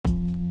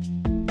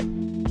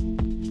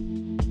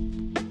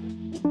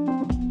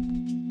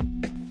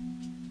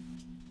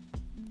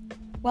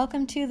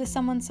Welcome to the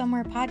Someone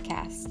Somewhere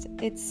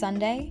podcast. It's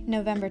Sunday,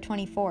 November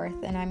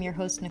 24th, and I'm your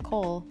host,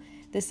 Nicole.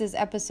 This is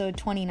episode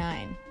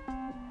 29.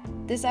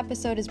 This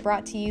episode is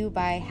brought to you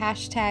by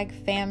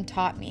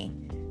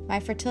 #FamTaughtMe,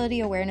 my fertility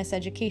awareness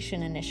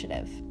education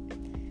initiative.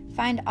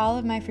 Find all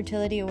of my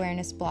fertility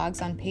awareness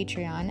blogs on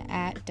Patreon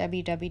at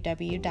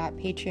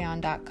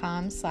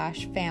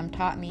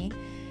www.patreon.com/famtaughtme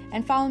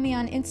and follow me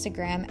on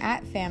Instagram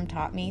at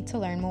famtaughtme to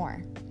learn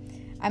more.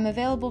 I'm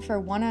available for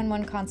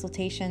one-on-one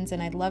consultations,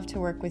 and I'd love to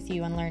work with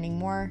you on learning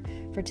more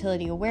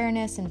fertility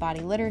awareness and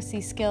body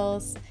literacy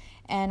skills.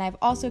 And I've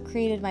also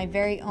created my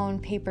very own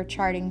paper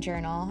charting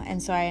journal,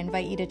 and so I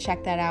invite you to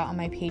check that out on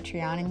my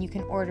Patreon, and you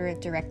can order it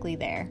directly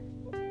there.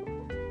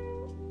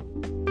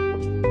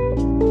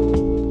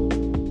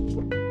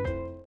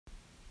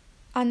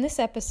 On this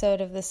episode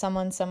of the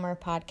Someone Somewhere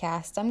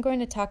podcast, I'm going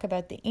to talk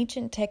about the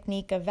ancient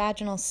technique of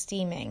vaginal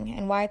steaming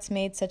and why it's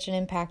made such an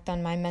impact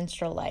on my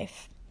menstrual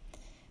life.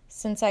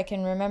 Since I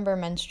can remember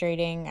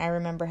menstruating, I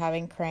remember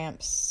having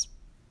cramps.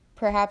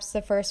 Perhaps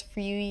the first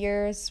few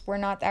years were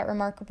not that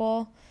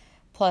remarkable,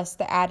 plus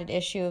the added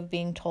issue of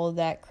being told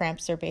that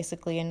cramps are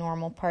basically a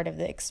normal part of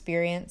the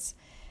experience.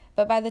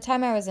 But by the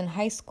time I was in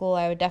high school,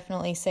 I would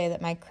definitely say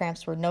that my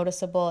cramps were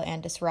noticeable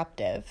and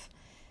disruptive.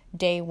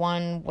 Day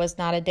one was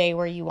not a day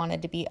where you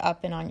wanted to be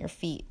up and on your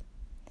feet.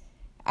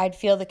 I'd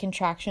feel the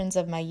contractions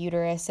of my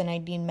uterus and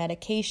I'd need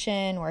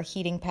medication or a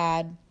heating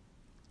pad.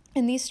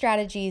 And these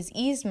strategies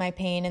eased my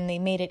pain and they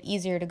made it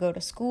easier to go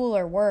to school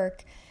or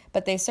work,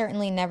 but they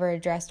certainly never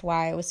addressed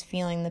why I was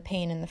feeling the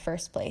pain in the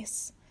first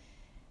place.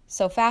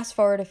 So fast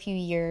forward a few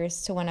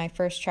years to when I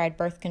first tried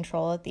birth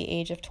control at the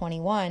age of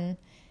 21,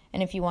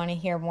 and if you want to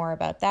hear more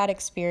about that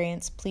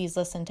experience, please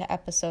listen to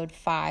episode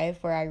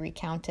 5 where I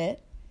recount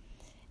it.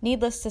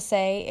 Needless to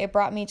say, it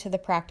brought me to the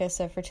practice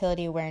of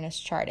fertility awareness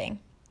charting.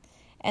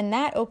 And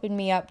that opened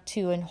me up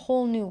to a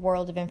whole new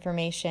world of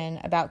information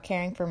about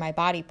caring for my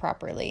body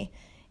properly,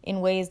 in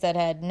ways that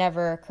had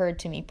never occurred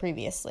to me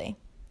previously.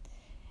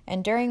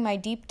 And during my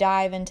deep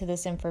dive into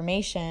this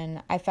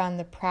information, I found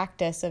the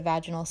practice of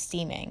vaginal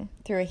steaming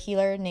through a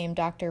healer named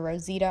Dr.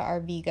 Rosita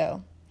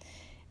Arvigo.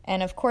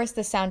 And of course,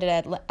 this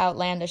sounded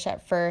outlandish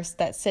at first,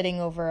 that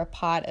sitting over a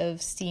pot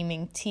of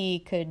steaming tea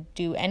could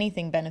do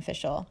anything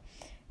beneficial.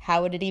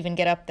 How would it even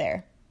get up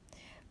there?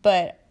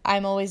 But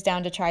I'm always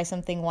down to try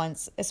something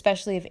once,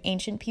 especially if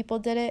ancient people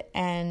did it,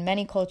 and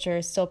many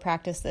cultures still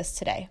practice this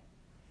today.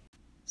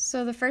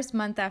 So the first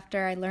month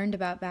after I learned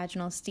about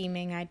vaginal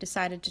steaming, I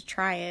decided to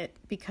try it.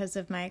 Because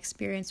of my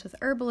experience with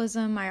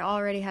herbalism, I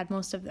already had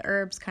most of the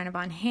herbs kind of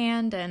on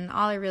hand, and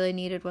all I really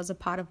needed was a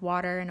pot of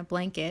water and a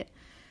blanket.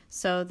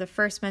 So the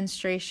first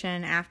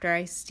menstruation after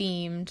I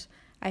steamed,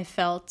 I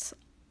felt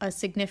a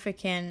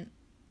significant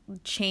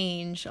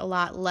change, a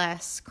lot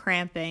less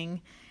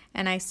cramping,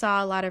 and I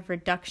saw a lot of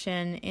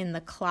reduction in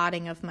the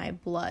clotting of my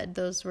blood.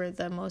 Those were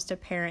the most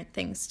apparent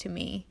things to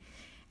me.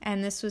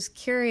 And this was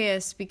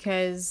curious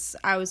because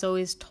I was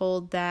always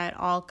told that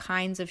all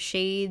kinds of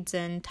shades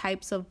and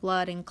types of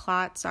blood and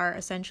clots are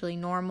essentially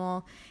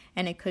normal,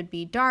 and it could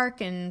be dark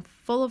and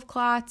full of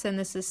clots, and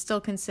this is still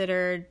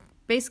considered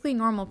basically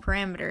normal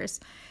parameters.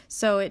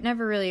 So it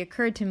never really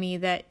occurred to me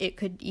that it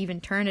could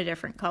even turn a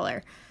different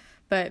color.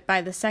 But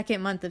by the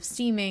second month of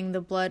steaming,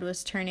 the blood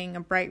was turning a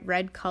bright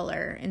red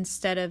color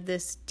instead of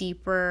this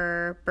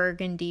deeper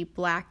burgundy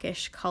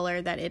blackish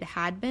color that it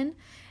had been.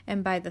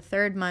 And by the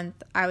third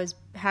month, I was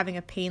having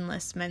a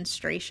painless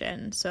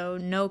menstruation. So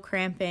no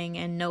cramping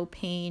and no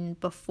pain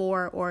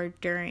before or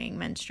during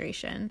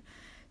menstruation.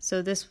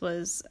 So this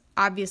was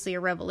obviously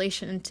a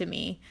revelation to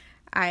me.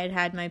 I had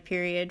had my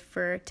period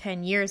for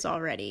 10 years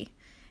already,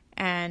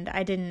 and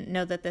I didn't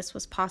know that this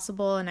was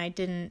possible, and I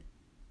didn't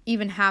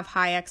even have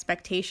high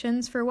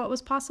expectations for what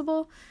was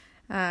possible.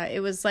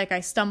 It was like I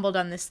stumbled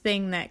on this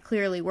thing that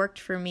clearly worked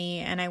for me,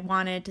 and I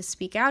wanted to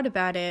speak out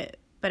about it,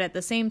 but at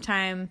the same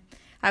time,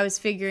 I was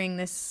figuring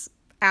this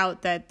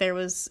out, that there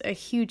was a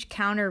huge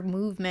counter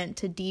movement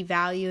to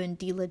devalue and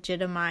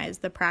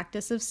delegitimize the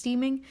practice of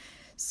steaming.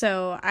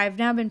 So I've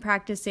now been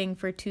practicing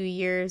for 2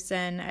 years,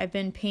 and I've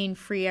been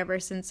pain-free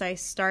ever since I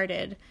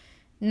started.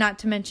 Not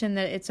to mention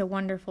that it's a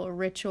wonderful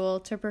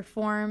ritual to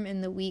perform in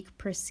the week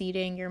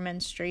preceding your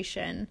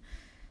menstruation.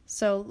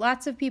 So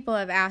lots of people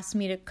have asked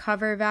me to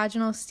cover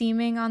vaginal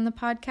steaming on the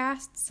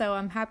podcast, so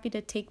I'm happy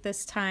to take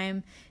this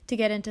time to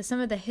get into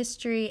some of the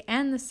history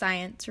and the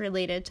science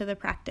related to the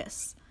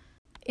practice.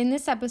 In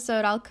this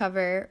episode, I'll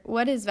cover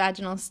what is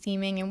vaginal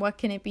steaming and what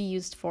can it be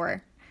used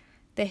for,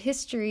 the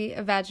history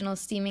of vaginal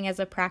steaming as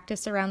a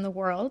practice around the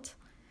world,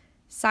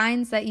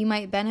 signs that you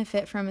might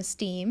benefit from a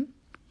steam,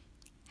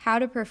 how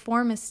to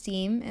perform a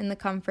steam in the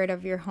comfort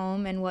of your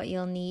home and what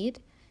you'll need,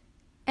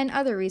 and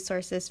other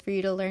resources for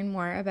you to learn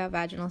more about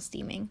vaginal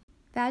steaming.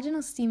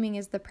 Vaginal steaming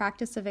is the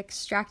practice of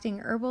extracting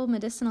herbal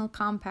medicinal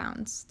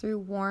compounds through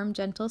warm,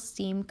 gentle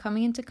steam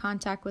coming into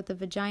contact with the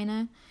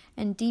vagina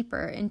and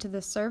deeper into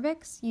the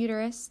cervix,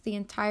 uterus, the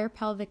entire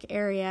pelvic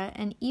area,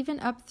 and even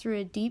up through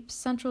a deep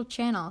central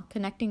channel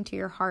connecting to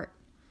your heart.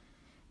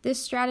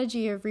 This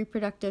strategy of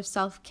reproductive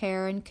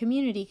self-care and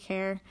community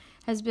care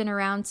has been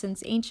around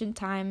since ancient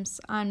times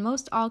on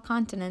most all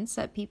continents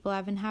that people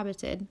have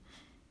inhabited.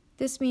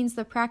 This means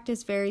the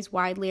practice varies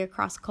widely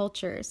across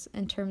cultures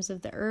in terms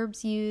of the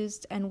herbs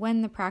used and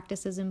when the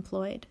practice is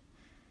employed.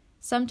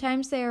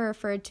 Sometimes they are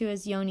referred to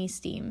as yoni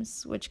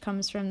steams, which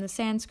comes from the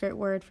Sanskrit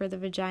word for the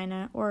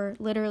vagina, or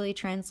literally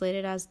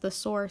translated as the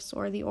source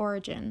or the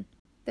origin.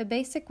 The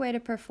basic way to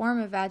perform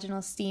a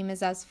vaginal steam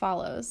is as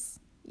follows.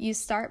 You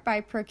start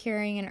by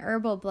procuring an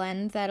herbal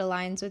blend that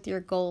aligns with your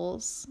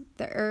goals.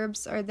 The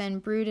herbs are then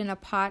brewed in a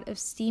pot of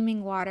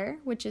steaming water,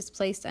 which is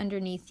placed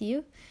underneath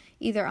you,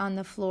 either on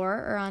the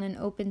floor or on an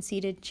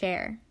open-seated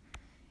chair.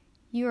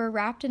 You are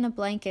wrapped in a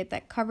blanket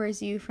that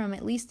covers you from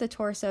at least the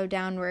torso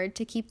downward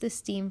to keep the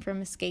steam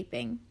from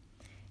escaping.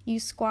 You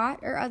squat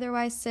or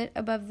otherwise sit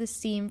above the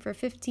steam for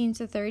 15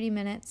 to 30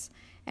 minutes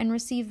and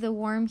receive the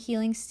warm,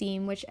 healing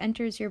steam which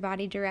enters your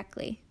body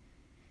directly.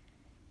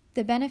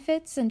 The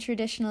benefits and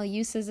traditional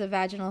uses of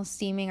vaginal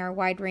steaming are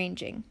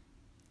wide-ranging.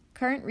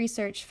 Current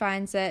research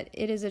finds that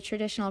it is a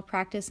traditional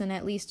practice in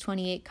at least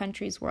 28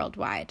 countries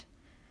worldwide.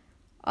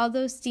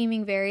 Although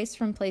steaming varies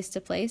from place to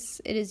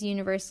place, it is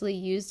universally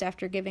used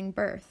after giving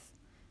birth.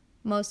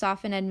 Most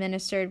often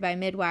administered by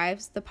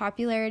midwives, the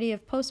popularity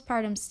of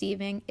postpartum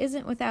steaming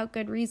isn't without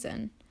good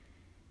reason.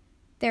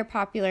 They're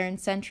popular in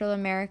Central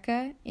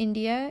America,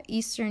 India,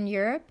 Eastern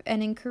Europe,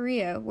 and in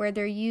Korea, where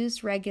they're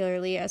used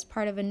regularly as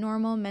part of a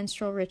normal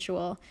menstrual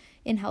ritual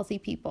in healthy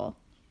people.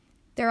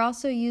 They're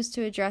also used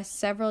to address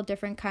several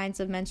different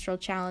kinds of menstrual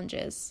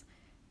challenges.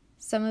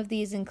 Some of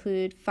these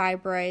include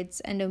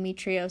fibroids,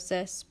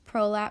 endometriosis,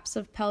 prolapse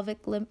of pelvic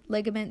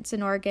ligaments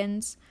and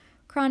organs,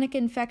 chronic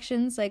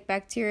infections like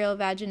bacterial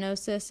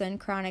vaginosis, and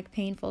chronic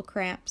painful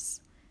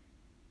cramps.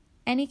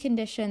 Any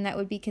condition that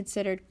would be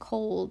considered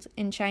cold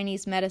in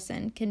Chinese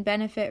medicine can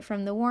benefit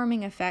from the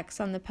warming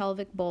effects on the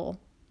pelvic bowl.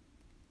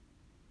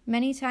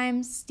 Many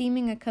times,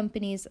 steaming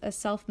accompanies a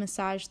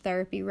self-massage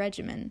therapy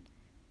regimen.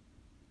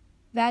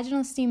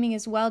 Vaginal steaming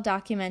is well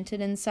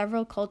documented in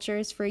several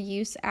cultures for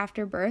use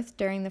after birth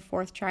during the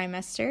 4th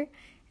trimester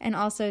and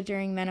also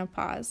during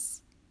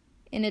menopause.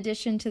 In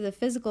addition to the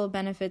physical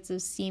benefits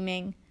of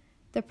steaming,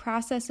 the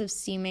process of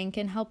steaming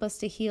can help us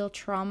to heal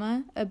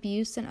trauma,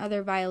 abuse, and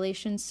other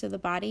violations to the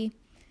body,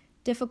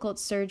 difficult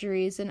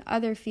surgeries, and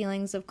other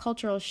feelings of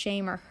cultural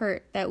shame or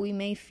hurt that we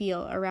may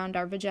feel around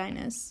our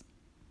vaginas.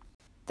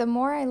 The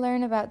more I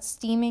learn about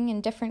steaming in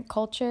different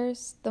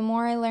cultures, the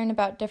more I learn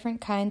about different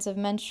kinds of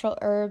menstrual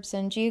herbs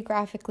and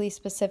geographically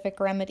specific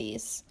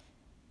remedies.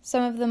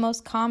 Some of the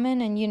most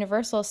common and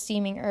universal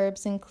steaming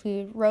herbs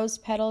include rose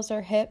petals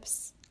or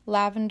hips,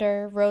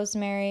 lavender,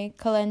 rosemary,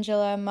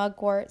 calendula,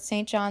 mugwort,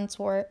 St. John's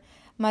wort,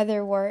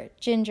 motherwort,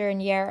 ginger,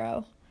 and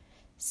yarrow.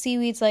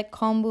 Seaweeds like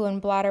kombu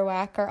and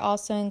bladderwrack are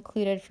also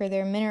included for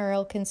their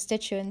mineral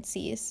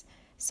constituencies,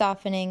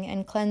 softening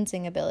and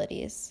cleansing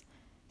abilities.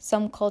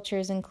 Some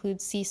cultures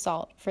include sea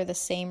salt for the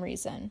same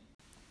reason.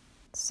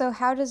 So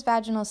how does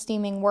vaginal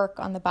steaming work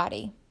on the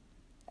body?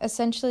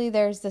 Essentially,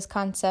 there's this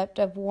concept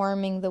of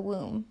warming the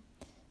womb.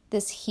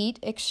 This heat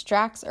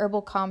extracts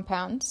herbal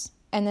compounds,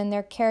 and then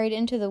they're carried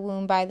into the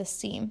womb by the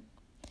steam.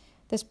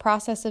 This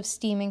process of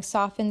steaming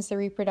softens the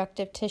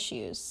reproductive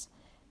tissues.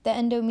 The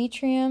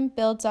endometrium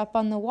builds up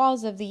on the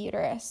walls of the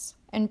uterus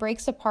and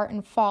breaks apart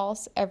and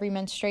falls every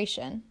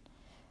menstruation.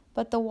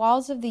 But the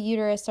walls of the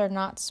uterus are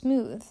not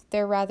smooth,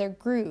 they're rather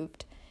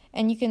grooved,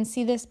 and you can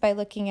see this by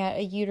looking at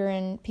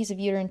a piece of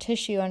uterine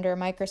tissue under a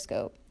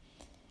microscope.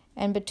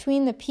 And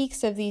between the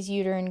peaks of these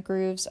uterine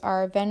grooves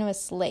are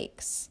venous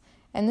lakes,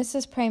 and this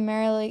is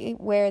primarily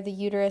where the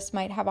uterus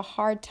might have a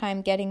hard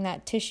time getting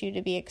that tissue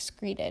to be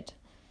excreted.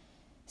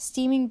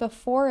 Steaming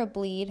before a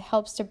bleed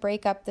helps to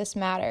break up this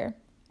matter,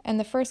 and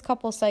the first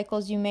couple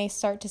cycles you may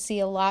start to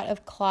see a lot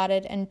of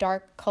clotted and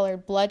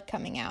dark-colored blood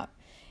coming out.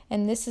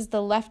 And this is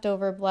the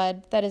leftover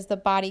blood that is the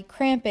body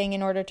cramping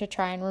in order to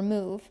try and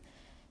remove.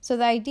 So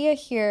the idea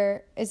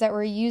here is that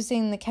we're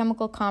using the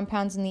chemical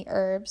compounds in the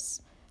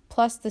herbs,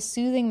 plus the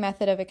soothing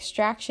method of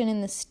extraction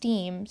in the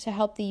steam to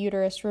help the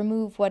uterus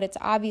remove what it's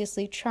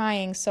obviously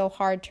trying so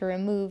hard to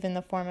remove in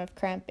the form of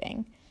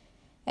cramping.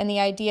 And the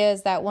idea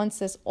is that once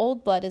this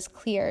old blood is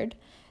cleared,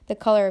 the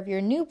color of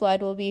your new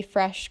blood will be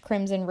fresh,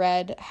 crimson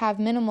red, have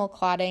minimal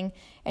clotting,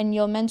 and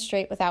you'll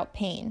menstruate without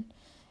pain.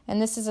 And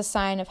this is a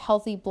sign of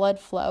healthy blood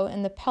flow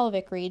in the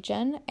pelvic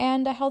region,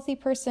 and a healthy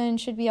person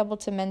should be able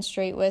to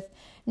menstruate with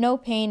no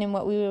pain and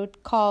what we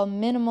would call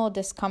minimal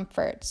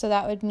discomfort. So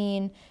that would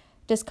mean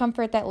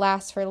discomfort that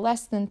lasts for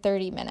less than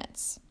 30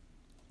 minutes.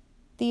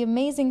 The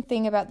amazing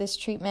thing about this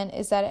treatment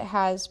is that it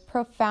has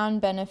profound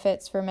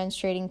benefits for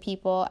menstruating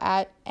people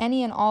at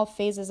any and all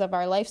phases of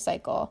our life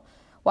cycle,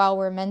 while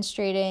we're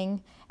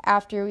menstruating,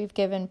 after we've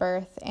given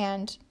birth,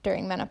 and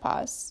during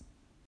menopause.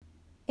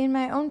 In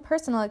my own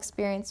personal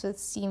experience with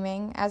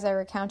steaming, as I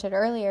recounted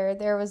earlier,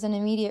 there was an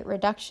immediate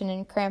reduction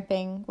in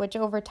cramping, which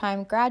over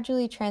time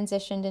gradually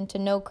transitioned into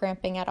no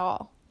cramping at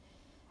all.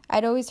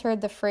 I'd always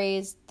heard the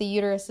phrase, the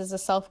uterus is a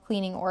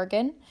self-cleaning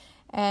organ,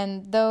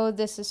 And though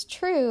this is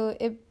true,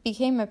 it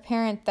became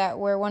apparent that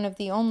we're one of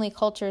the only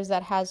cultures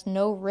that has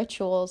no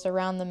rituals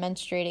around the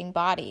menstruating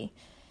body.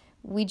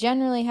 We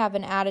generally have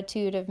an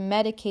attitude of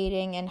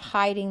medicating and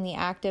hiding the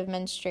act of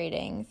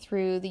menstruating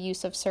through the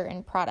use of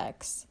certain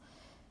products.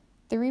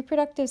 The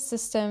reproductive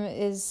system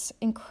is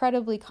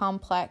incredibly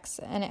complex,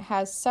 and it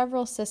has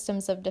several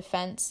systems of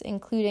defense,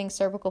 including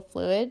cervical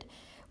fluid,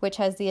 which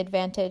has the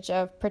advantage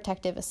of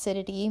protective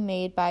acidity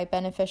made by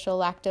beneficial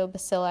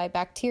lactobacilli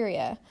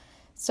bacteria.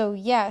 So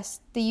yes,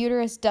 the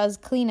uterus does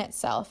clean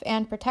itself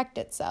and protect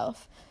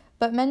itself,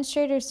 but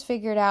menstruators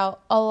figured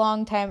out a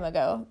long time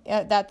ago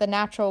that the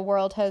natural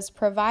world has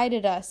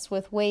provided us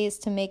with ways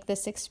to make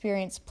this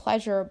experience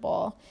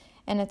pleasurable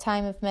and a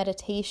time of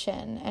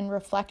meditation and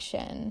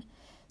reflection.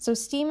 So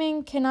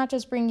steaming can not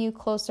just bring you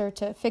closer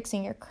to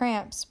fixing your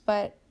cramps,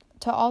 but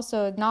to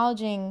also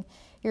acknowledging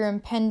your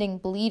impending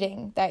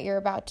bleeding that you're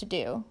about to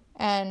do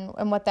and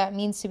what that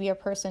means to be a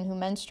person who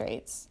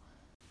menstruates.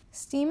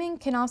 Steaming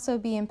can also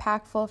be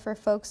impactful for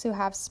folks who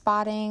have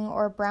spotting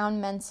or brown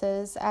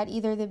menses at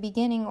either the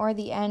beginning or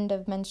the end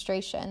of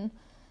menstruation.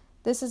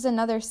 This is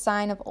another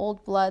sign of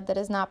old blood that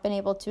has not been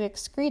able to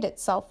excrete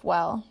itself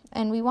well,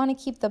 and we want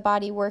to keep the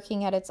body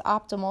working at its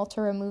optimal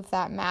to remove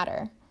that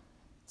matter.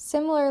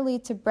 Similarly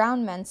to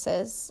brown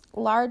menses,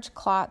 large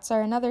clots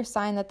are another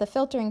sign that the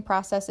filtering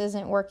process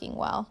isn't working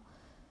well.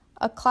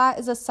 A clot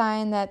is a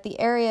sign that the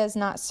area is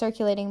not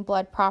circulating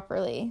blood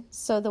properly,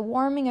 so the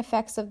warming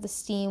effects of the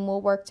steam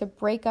will work to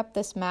break up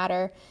this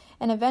matter,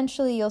 and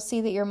eventually you'll see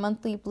that your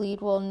monthly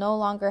bleed will no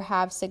longer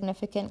have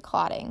significant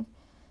clotting.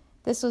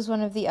 This was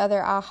one of the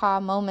other aha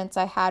moments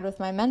I had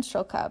with my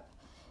menstrual cup.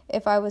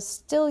 If I was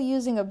still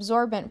using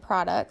absorbent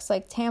products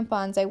like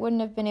tampons, I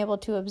wouldn't have been able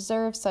to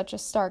observe such a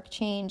stark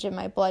change in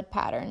my blood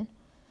pattern.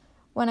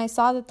 When I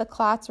saw that the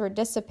clots were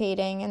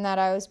dissipating and that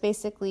I was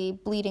basically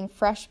bleeding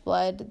fresh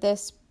blood,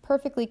 this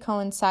perfectly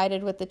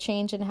coincided with the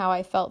change in how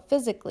I felt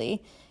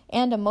physically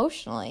and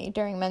emotionally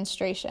during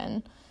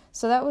menstruation.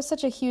 So that was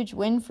such a huge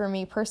win for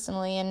me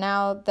personally, and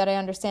now that I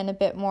understand a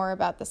bit more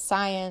about the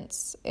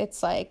science,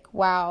 it's like,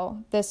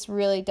 wow, this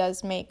really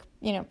does make,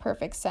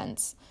 perfect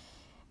sense.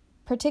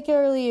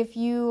 Particularly if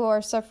you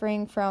are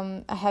suffering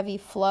from a heavy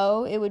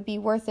flow, it would be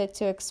worth it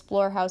to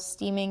explore how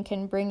steaming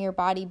can bring your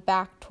body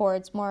back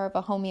towards more of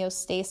a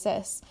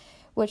homeostasis,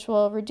 which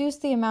will reduce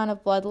the amount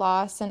of blood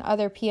loss and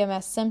other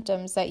PMS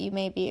symptoms that you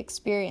may be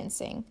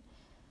experiencing.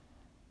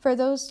 For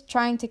those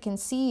trying to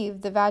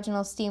conceive, the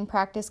vaginal steam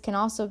practice can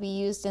also be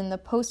used in the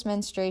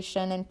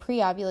post-menstruation and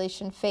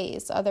pre-ovulation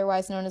phase,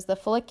 otherwise known as the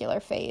follicular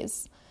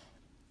phase.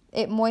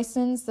 It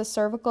moistens the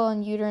cervical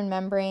and uterine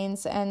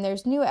membranes, and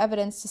there's new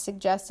evidence to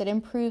suggest it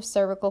improves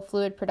cervical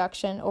fluid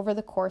production over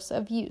the course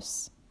of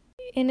use.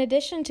 In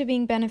addition to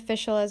being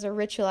beneficial as a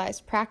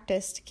ritualized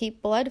practice to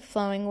keep blood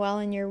flowing well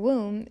in your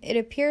womb, it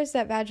appears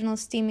that vaginal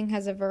steaming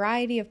has a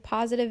variety of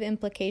positive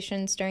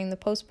implications during the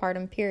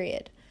postpartum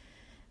period.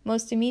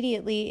 Most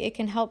immediately, it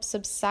can help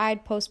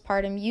subside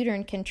postpartum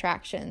uterine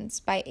contractions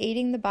by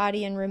aiding the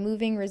body in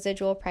removing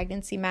residual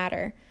pregnancy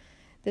matter.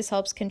 This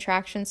helps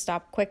contractions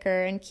stop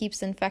quicker and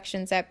keeps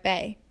infections at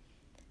bay.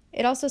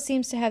 It also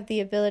seems to have the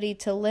ability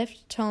to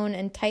lift, tone,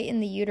 and tighten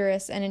the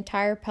uterus and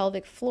entire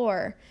pelvic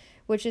floor,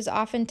 which is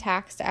often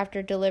taxed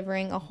after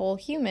delivering a whole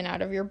human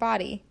out of your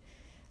body.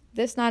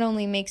 This not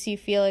only makes you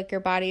feel like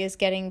your body is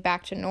getting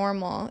back to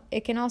normal,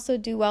 it can also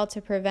do well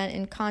to prevent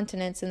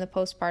incontinence in the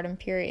postpartum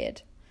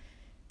period.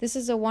 This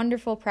is a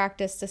wonderful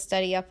practice to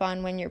study up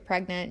on when you're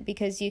pregnant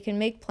because you can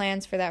make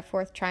plans for that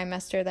fourth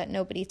trimester that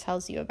nobody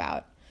tells you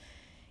about.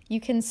 You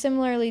can,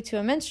 similarly to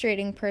a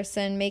menstruating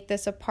person, make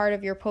this a part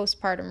of your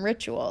postpartum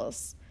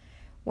rituals.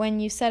 When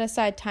you set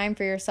aside time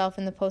for yourself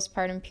in the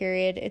postpartum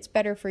period, it's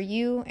better for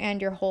you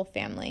and your whole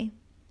family.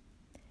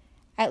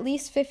 At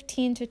least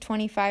 15 to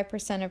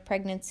 25% of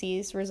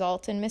pregnancies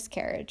result in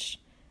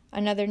miscarriage.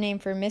 Another name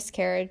for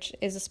miscarriage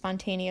is a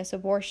spontaneous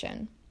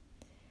abortion.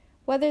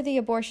 Whether the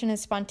abortion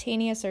is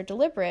spontaneous or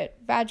deliberate,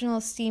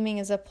 vaginal steaming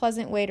is a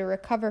pleasant way to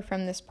recover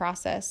from this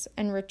process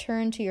and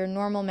return to your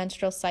normal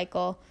menstrual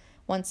cycle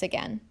once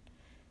again.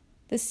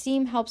 The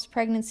steam helps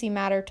pregnancy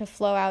matter to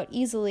flow out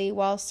easily,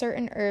 while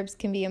certain herbs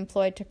can be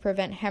employed to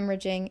prevent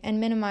hemorrhaging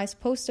and minimize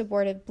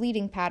post-abortive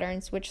bleeding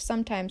patterns, which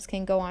sometimes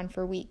can go on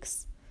for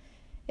weeks.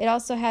 It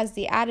also has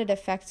the added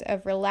effect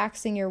of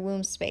relaxing your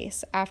womb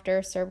space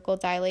after cervical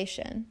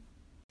dilation.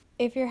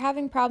 If you're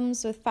having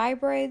problems with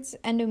fibroids,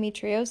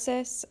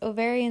 endometriosis,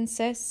 ovarian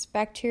cysts,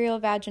 bacterial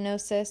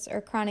vaginosis,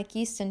 or chronic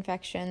yeast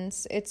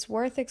infections, it's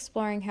worth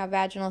exploring how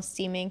vaginal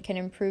steaming can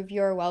improve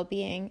your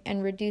well-being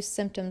and reduce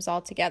symptoms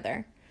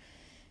altogether.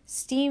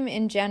 Steam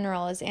in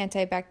general is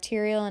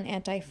antibacterial and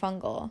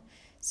antifungal,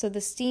 so the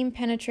steam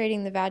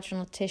penetrating the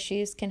vaginal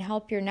tissues can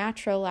help your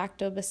natural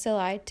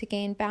lactobacilli to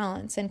gain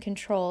balance and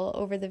control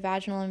over the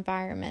vaginal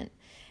environment,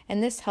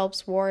 and this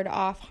helps ward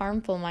off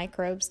harmful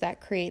microbes that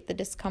create the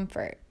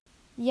discomfort.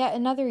 Yet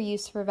another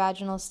use for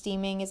vaginal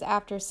steaming is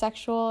after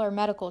sexual or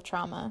medical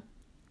trauma.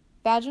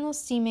 Vaginal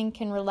steaming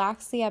can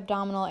relax the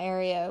abdominal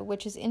area,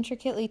 which is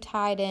intricately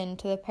tied in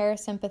to the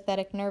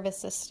parasympathetic nervous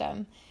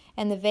system,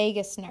 and the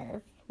vagus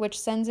nerve, which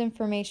sends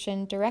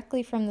information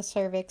directly from the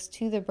cervix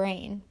to the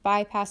brain,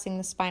 bypassing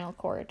the spinal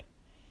cord.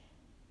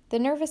 The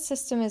nervous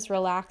system is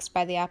relaxed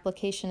by the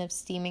application of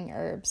steaming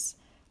herbs,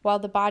 while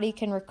the body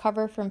can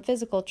recover from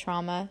physical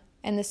trauma,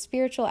 and the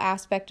spiritual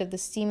aspect of the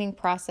steaming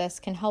process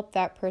can help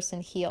that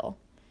person heal.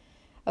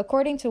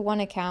 According to one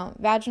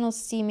account, vaginal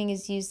steaming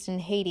is used in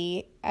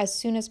Haiti as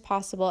soon as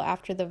possible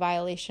after the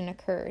violation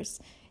occurs.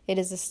 It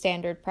is a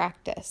standard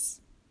practice.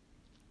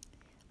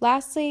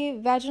 Lastly,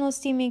 vaginal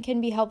steaming can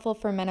be helpful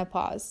for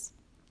menopause.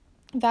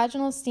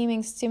 Vaginal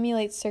steaming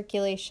stimulates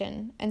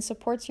circulation and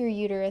supports your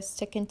uterus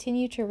to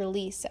continue to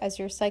release as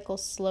your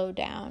cycles slow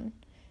down.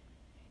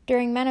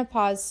 During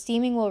menopause,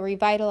 steaming will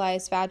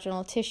revitalize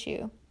vaginal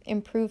tissue,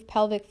 improve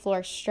pelvic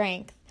floor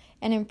strength,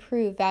 and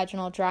improve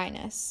vaginal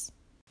dryness.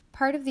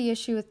 Part of the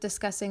issue with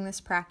discussing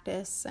this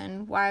practice,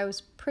 and why I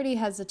was pretty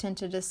hesitant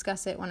to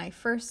discuss it when I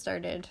first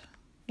started,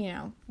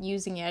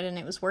 using it and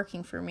it was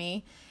working for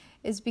me,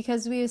 is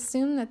because we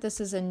assume that this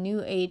is a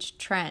new age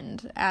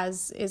trend,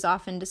 as is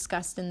often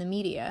discussed in the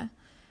media.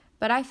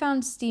 But I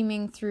found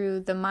steaming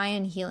through the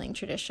Mayan healing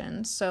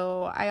tradition,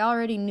 so I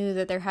already knew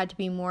that there had to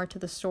be more to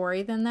the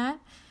story than that.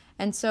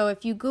 And so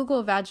if you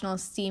Google vaginal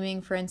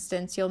steaming, for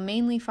instance, you'll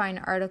mainly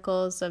find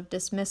articles of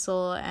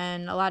dismissal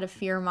and a lot of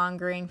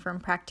fear-mongering from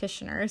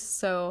practitioners.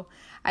 So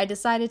I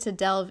decided to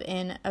delve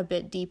in a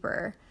bit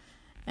deeper.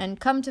 And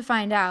come to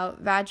find out,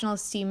 vaginal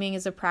steaming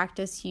is a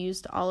practice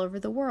used all over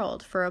the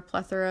world for a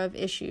plethora of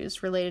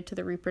issues related to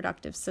the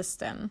reproductive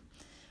system.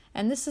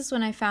 And this is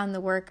when I found the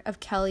work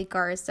of Kelly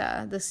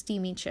Garza, the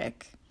Steamy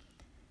Chick.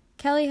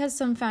 Kelly has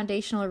some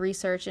foundational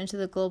research into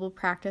the global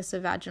practice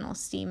of vaginal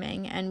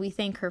steaming, and we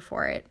thank her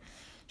for it.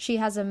 She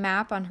has a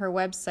map on her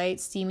website,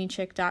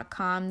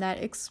 steamychick.com, that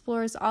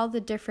explores all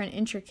the different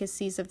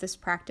intricacies of this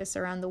practice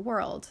around the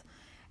world.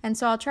 And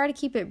so I'll try to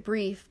keep it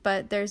brief,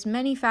 but there's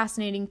many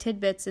fascinating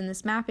tidbits in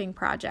this mapping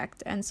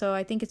project, and so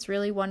I think it's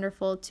really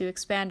wonderful to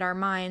expand our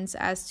minds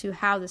as to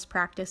how this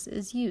practice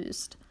is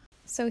used.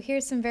 So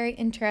here's some very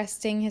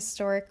interesting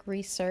historic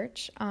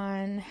research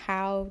on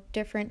how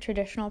different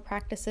traditional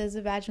practices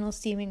of vaginal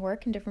steaming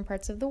work in different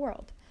parts of the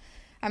world.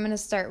 I'm going to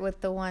start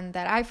with the one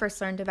that I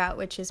first learned about,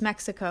 which is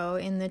Mexico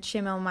in the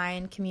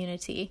Chimilmayan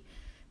community.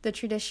 The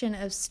tradition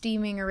of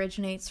steaming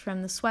originates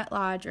from the sweat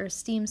lodge or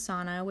steam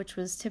sauna, which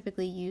was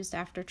typically used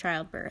after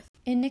childbirth.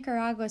 In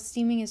Nicaragua,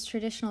 steaming is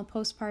traditional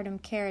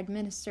postpartum care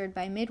administered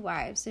by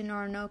midwives in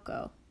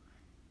Orinoco.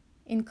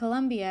 In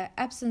Colombia,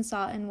 Epsom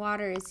salt and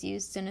water is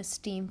used in a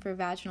steam for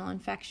vaginal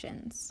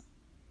infections.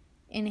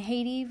 In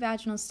Haiti,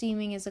 vaginal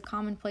steaming is a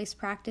commonplace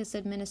practice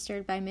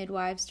administered by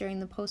midwives during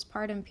the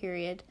postpartum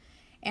period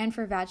and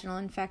for vaginal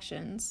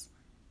infections.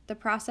 The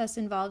process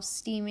involves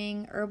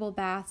steaming, herbal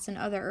baths, and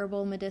other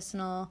herbal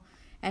medicinal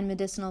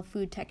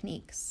food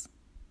techniques.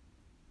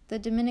 The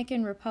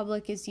Dominican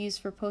Republic is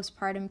used for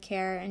postpartum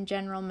care and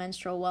general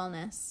menstrual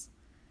wellness.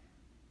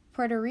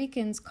 Puerto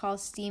Ricans call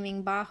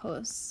steaming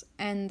bajos,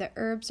 and the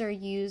herbs are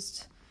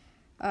used,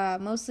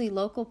 mostly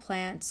local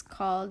plants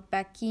called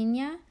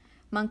baquina,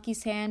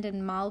 monkey's hand,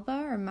 and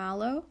malva or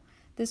malo.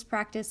 This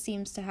practice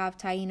seems to have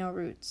Taino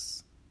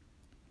roots.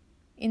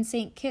 In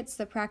St. Kitts,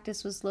 the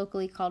practice was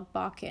locally called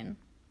bakin.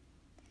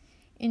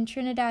 In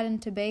Trinidad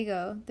and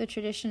Tobago, the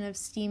tradition of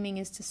steaming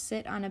is to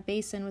sit on a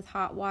basin with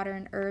hot water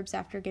and herbs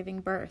after giving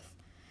birth.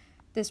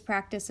 This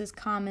practice is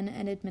common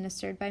and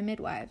administered by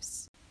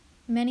midwives.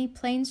 Many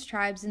Plains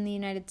tribes in the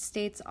United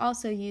States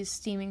also use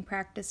steaming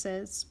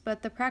practices,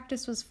 but the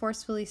practice was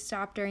forcefully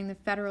stopped during the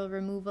federal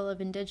removal of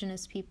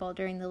indigenous people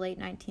during the late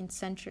 19th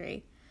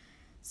century.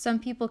 Some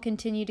people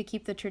continue to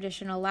keep the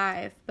tradition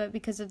alive, but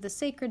because of the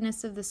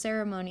sacredness of the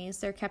ceremonies,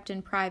 they're kept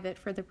in private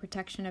for the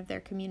protection of their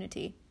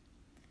community.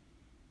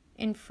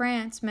 In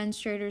France,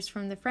 menstruators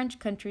from the French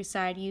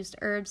countryside used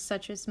herbs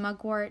such as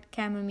mugwort,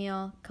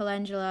 chamomile,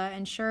 calendula,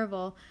 and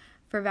chervil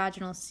for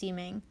vaginal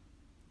steaming.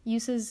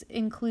 Uses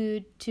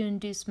include to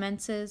induce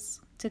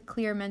menses, to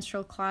clear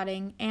menstrual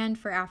clotting, and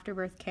for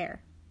afterbirth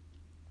care.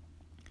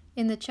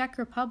 In the Czech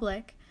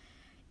Republic,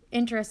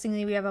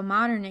 interestingly, we have a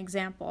modern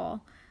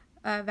example.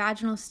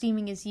 Vaginal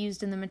steaming is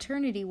used in the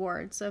maternity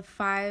wards of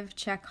 5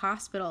 Czech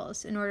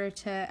hospitals in order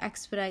to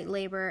expedite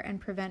labor and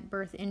prevent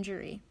birth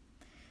injury.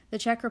 The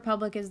Czech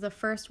Republic is the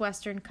first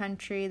Western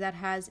country that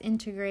has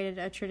integrated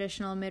a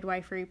traditional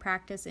midwifery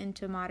practice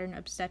into modern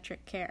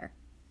obstetric care.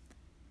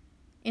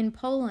 In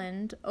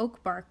Poland,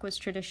 oak bark was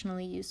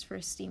traditionally used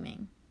for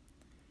steaming.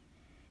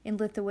 In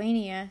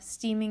Lithuania,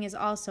 steaming is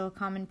also a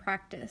common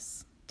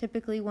practice.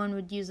 Typically, one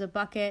would use a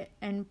bucket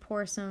and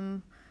pour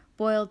some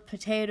boiled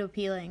potato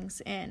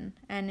peelings in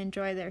and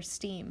enjoy their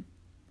steam.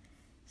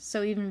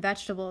 So even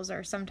vegetables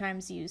are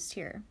sometimes used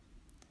here.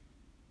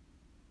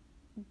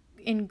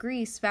 In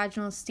Greece,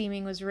 vaginal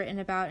steaming was written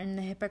about in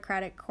the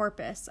Hippocratic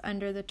Corpus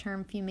under the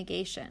term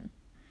fumigation.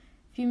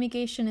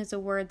 Fumigation is a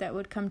word that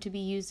would come to be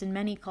used in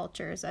many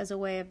cultures as a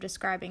way of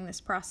describing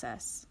this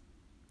process.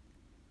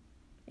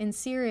 In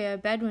Syria,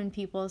 Bedouin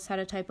peoples had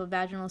a type of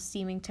vaginal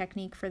steaming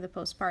technique for the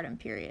postpartum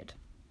period.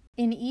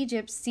 In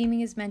Egypt,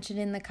 steaming is mentioned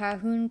in the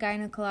Kahun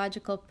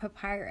Gynecological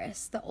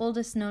Papyrus, the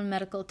oldest known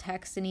medical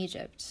text in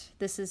Egypt.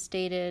 This is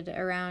dated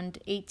around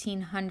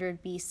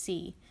 1800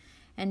 BC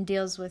and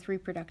deals with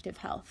reproductive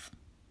health.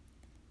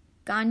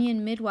 Ghanaian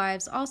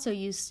midwives also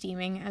use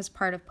steaming as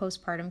part of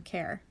postpartum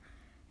care,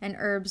 and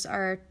herbs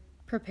are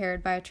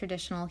prepared by a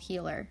traditional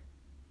healer.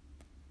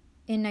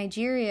 In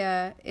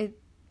Nigeria,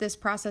 this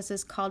process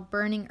is called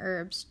burning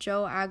herbs,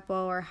 jo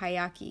agbo or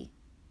hayaki.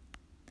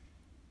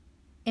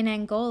 In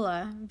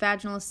Angola,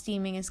 vaginal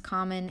steaming is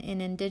common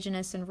in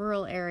indigenous and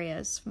rural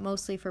areas,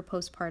 mostly for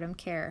postpartum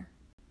care.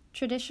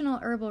 Traditional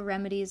herbal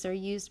remedies are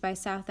used by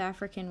South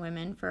African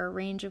women for a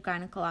range of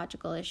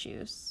gynecological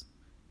issues.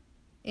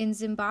 In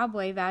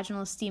Zimbabwe,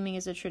 vaginal steaming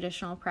is a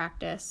traditional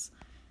practice.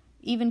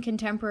 Even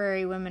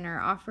contemporary women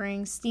are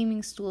offering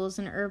steaming stools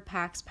and herb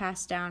packs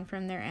passed down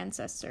from their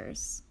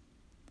ancestors.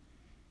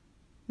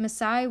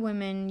 Maasai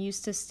women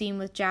used to steam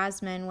with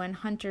jasmine when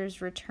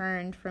hunters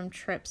returned from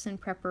trips in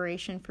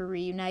preparation for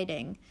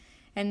reuniting,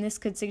 and this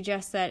could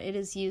suggest that it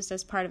is used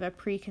as part of a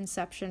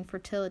preconception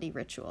fertility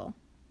ritual.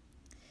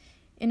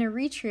 In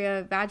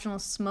Eritrea, vaginal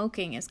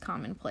smoking is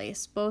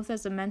commonplace, both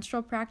as a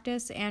menstrual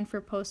practice and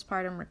for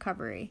postpartum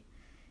recovery.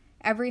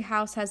 Every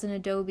house has an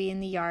adobe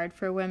in the yard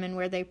for women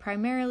where they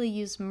primarily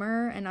use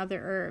myrrh and other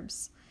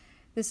herbs.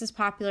 This is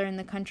popular in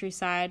the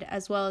countryside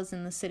as well as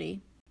in the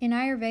city. In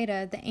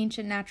Ayurveda, the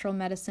ancient natural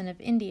medicine of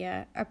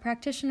India, a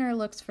practitioner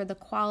looks for the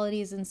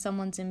qualities in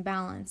someone's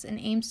imbalance and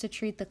aims to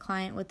treat the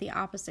client with the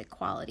opposite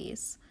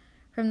qualities.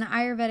 From the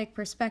Ayurvedic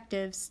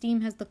perspective,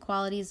 steam has the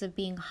qualities of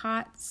being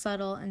hot,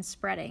 subtle, and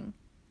spreading.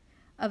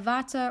 A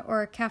vata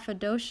or a kapha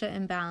dosha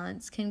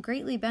imbalance can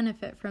greatly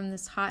benefit from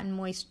this hot and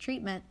moist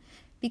treatment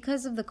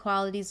because of the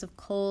qualities of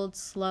cold,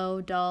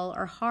 slow, dull,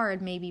 or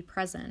hard may be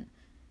present.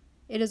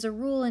 It is a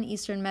rule in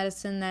Eastern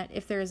medicine that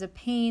if there is a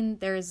pain,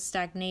 there is a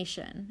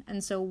stagnation,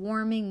 and so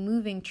warming,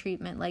 moving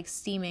treatment like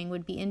steaming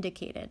would be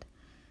indicated.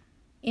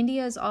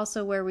 India is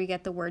also where we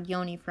get the word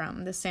yoni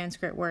from, the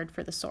Sanskrit word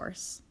for the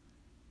source.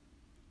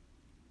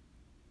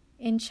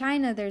 In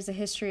China, there's a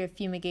history of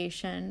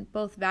fumigation,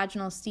 both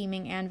vaginal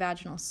steaming and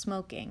vaginal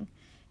smoking,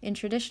 in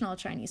traditional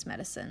Chinese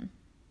medicine.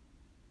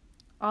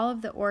 All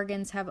of the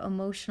organs have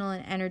emotional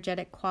and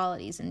energetic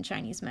qualities in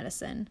Chinese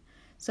medicine.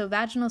 So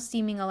vaginal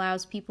steaming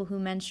allows people who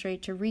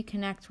menstruate to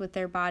reconnect with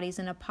their bodies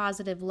in a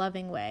positive,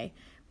 loving way,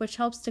 which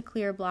helps to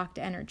clear blocked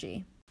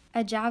energy.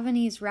 A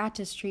Javanese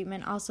ratas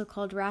treatment, also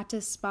called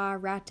ratas spa,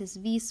 ratas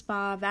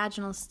V-spa,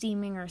 vaginal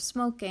steaming or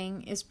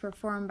smoking, is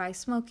performed by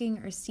smoking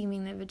or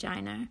steaming the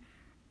vagina.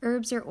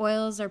 Herbs or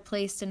oils are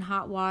placed in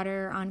hot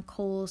water on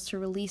coals to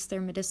release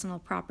their medicinal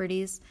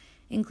properties,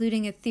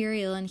 including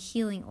ethereal and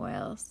healing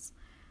oils.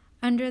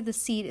 Under the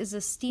seat is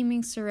a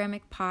steaming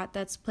ceramic pot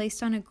that's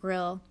placed on a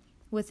grill.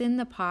 Within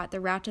the pot, the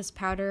ratas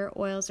powder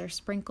oils are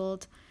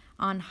sprinkled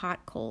on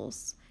hot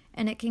coals,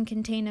 and it can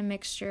contain a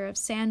mixture of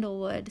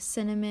sandalwood,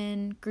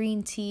 cinnamon,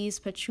 green teas,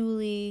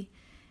 patchouli,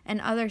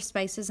 and other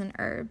spices and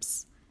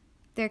herbs.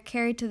 They're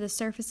carried to the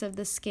surface of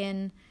the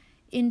skin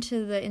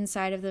into the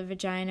inside of the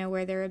vagina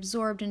where they're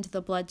absorbed into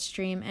the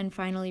bloodstream and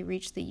finally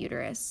reach the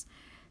uterus.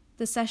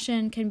 The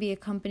session can be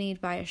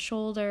accompanied by a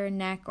shoulder,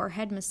 neck, or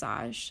head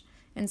massage,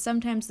 and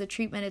sometimes the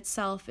treatment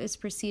itself is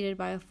preceded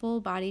by a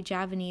full-body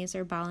Javanese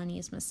or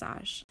Balinese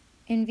massage.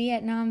 In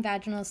Vietnam,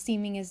 vaginal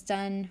steaming is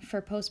done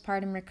for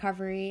postpartum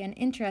recovery, and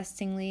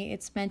interestingly,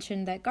 it's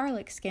mentioned that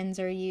garlic skins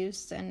are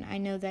used, and I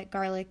know that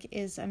garlic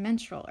is a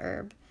menstrual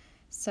herb,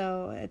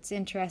 so it's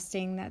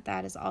interesting that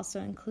that is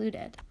also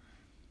included.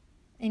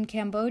 In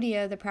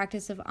Cambodia, the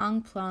practice of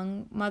ang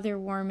plung, mother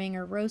warming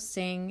or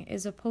roasting,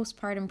 is a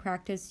postpartum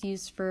practice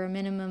used for a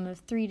minimum of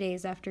 3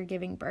 days after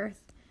giving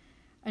birth.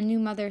 A new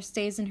mother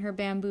stays in her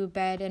bamboo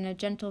bed and a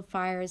gentle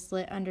fire is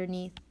lit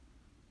underneath.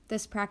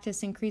 This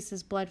practice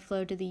increases blood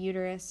flow to the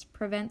uterus,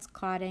 prevents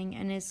clotting,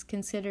 and is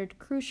considered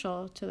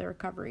crucial to the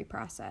recovery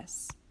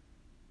process.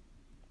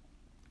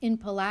 In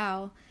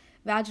Palau,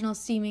 vaginal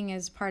steaming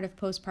is part of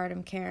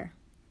postpartum care.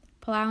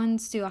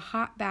 Palauans do a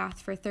hot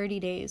bath for 30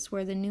 days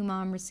where the new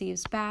mom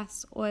receives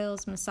baths,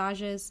 oils,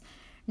 massages,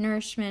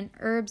 nourishment,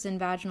 herbs, and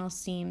vaginal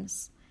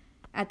steams.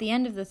 At the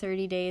end of the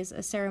 30 days,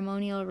 a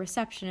ceremonial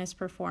reception is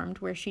performed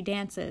where she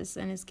dances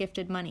and is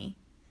gifted money.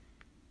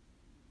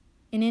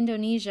 In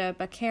Indonesia,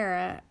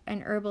 Bakera,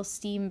 an herbal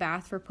steam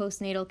bath for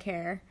postnatal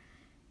care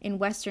in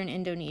western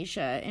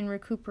Indonesia in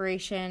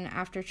recuperation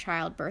after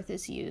childbirth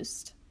is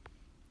used.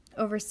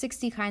 Over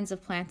 60 kinds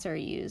of plants are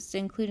used,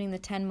 including the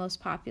 10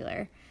 most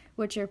popular,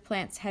 which are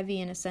plants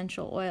heavy in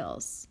essential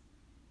oils.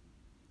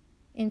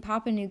 In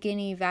Papua New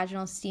Guinea,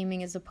 vaginal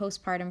steaming is a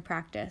postpartum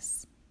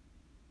practice.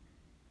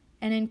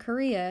 And in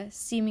Korea,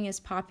 steaming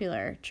is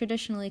popular,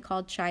 traditionally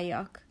called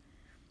chaeyeok.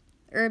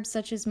 Herbs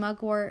such as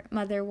mugwort,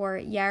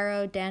 motherwort,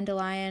 yarrow,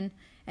 dandelion,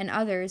 and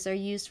others are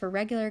used for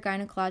regular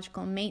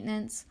gynecological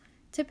maintenance,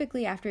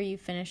 typically after you've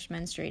finished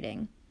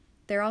menstruating.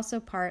 They're also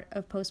part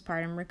of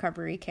postpartum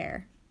recovery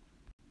care.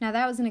 Now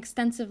that was an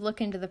extensive look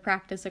into the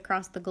practice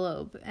across the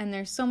globe, and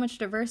there's so much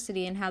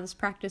diversity in how this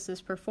practice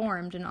is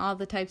performed and all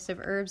the types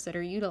of herbs that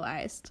are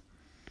utilized.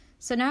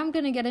 So now I'm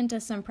going to get into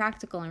some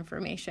practical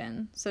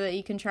information so that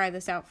you can try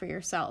this out for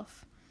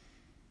yourself.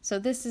 So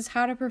this is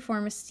how to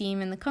perform a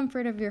steam in the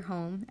comfort of your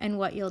home and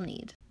what you'll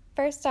need.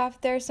 First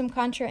off, there are some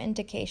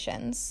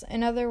contraindications.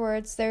 In other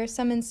words, there are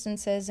some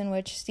instances in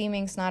which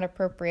steaming is not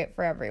appropriate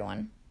for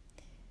everyone.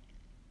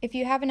 If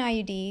you have an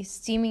IUD,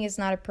 steaming is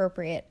not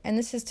appropriate, and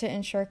this is to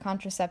ensure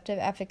contraceptive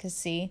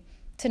efficacy,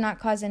 to not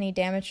cause any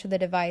damage to the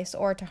device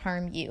or to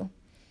harm you.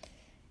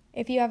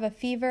 If you have a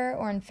fever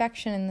or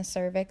infection in the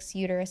cervix,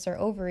 uterus, or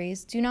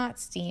ovaries, do not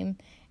steam,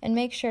 and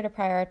make sure to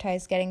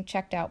prioritize getting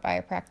checked out by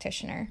a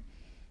practitioner.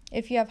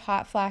 If you have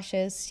hot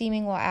flashes,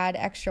 steaming will add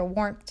extra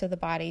warmth to the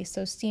body,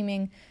 so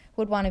steaming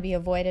would want to be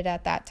avoided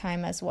at that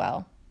time as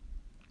well.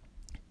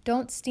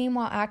 Don't steam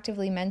while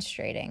actively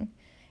menstruating,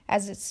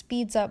 as it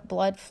speeds up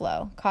blood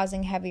flow,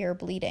 causing heavier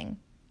bleeding.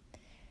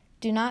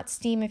 Do not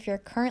steam if you're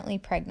currently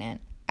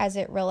pregnant, as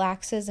it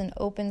relaxes and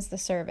opens the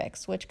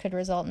cervix, which could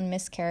result in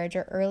miscarriage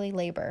or early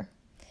labor.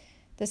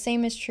 The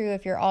same is true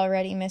if you're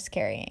already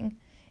miscarrying.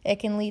 It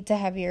can lead to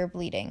heavier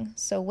bleeding,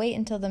 so wait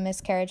until the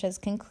miscarriage has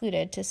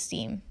concluded to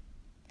steam.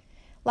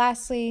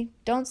 Lastly,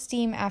 don't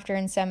steam after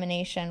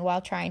insemination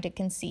while trying to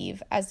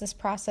conceive, as this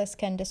process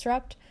can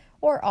disrupt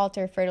or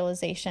alter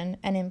fertilization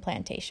and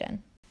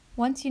implantation.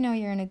 Once you know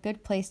you're in a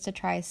good place to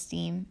try a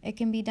steam, it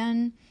can be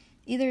done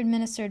either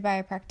administered by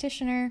a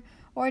practitioner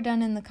or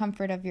done in the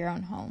comfort of your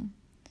own home.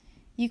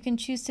 You can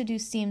choose to do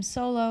steam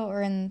solo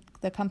or in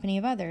the company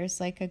of others,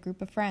 like a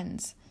group of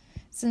friends.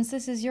 Since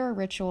this is your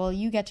ritual,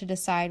 you get to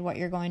decide what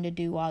you're going to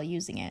do while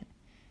using it.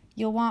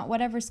 You'll want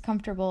whatever's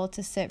comfortable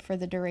to sit for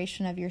the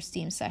duration of your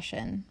steam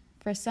session.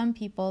 For some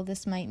people,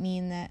 this might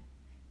mean that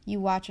you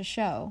watch a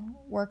show,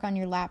 work on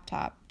your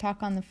laptop,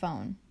 talk on the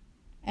phone,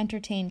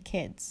 entertain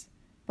kids,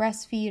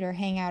 breastfeed, or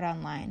hang out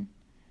online.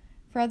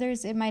 For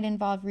others, it might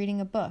involve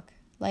reading a book,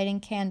 lighting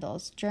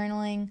candles,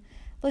 journaling,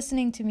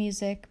 listening to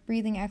music,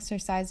 breathing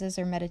exercises,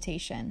 or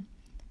meditation.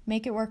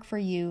 Make it work for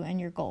you and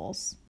your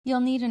goals. You'll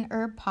need an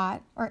herb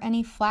pot, or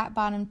any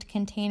flat-bottomed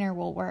container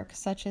will work,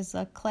 such as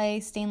a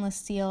clay, stainless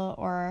steel,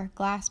 or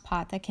glass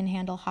pot that can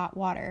handle hot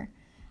water.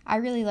 I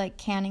really like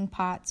canning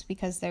pots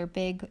because they're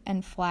big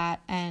and flat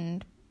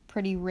and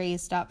pretty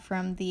raised up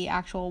from the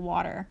actual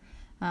water.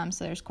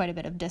 So there's quite a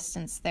bit of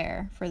distance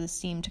there for the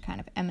steam to kind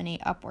of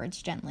emanate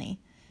upwards gently.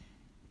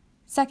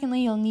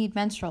 Secondly, you'll need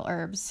menstrual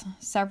herbs.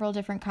 Several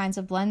different kinds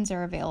of blends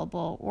are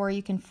available, or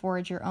you can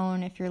forage your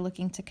own if you're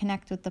looking to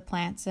connect with the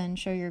plants and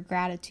show your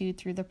gratitude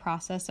through the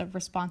process of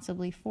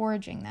responsibly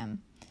foraging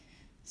them.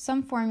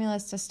 Some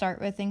formulas to start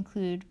with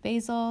include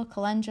basil,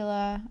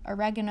 calendula,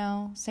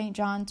 oregano, St.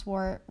 John's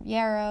wort,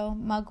 yarrow,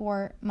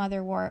 mugwort,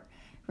 motherwort,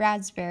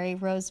 raspberry,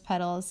 rose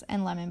petals,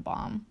 and lemon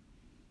balm.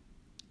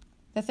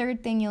 The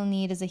third thing you'll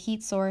need is a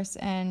heat source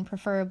and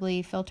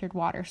preferably filtered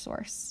water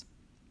source.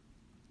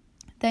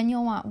 Then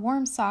you'll want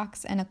warm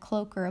socks and a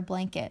cloak or a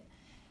blanket.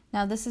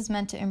 Now this is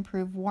meant to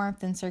improve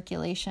warmth and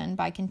circulation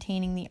by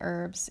containing the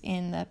herbs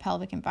in the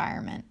pelvic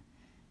environment.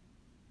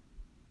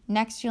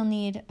 Next, you'll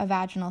need a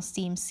vaginal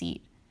steam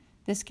seat.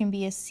 This can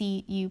be a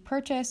seat you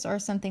purchase or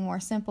something more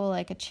simple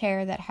like a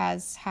chair that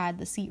has had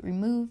the seat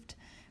removed,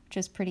 which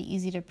is pretty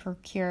easy to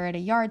procure at a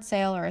yard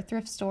sale or a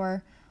thrift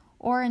store.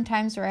 Or in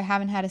times where I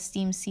haven't had a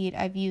steam seat,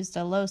 I've used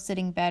a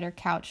low-sitting bed or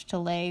couch to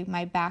lay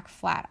my back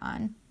flat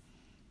on.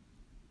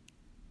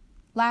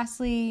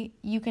 Lastly,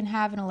 you can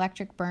have an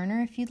electric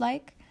burner if you'd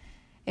like.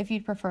 If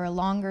you'd prefer a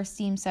longer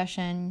steam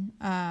session,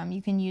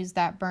 you can use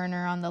that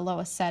burner on the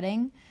lowest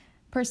setting.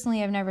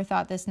 Personally, I've never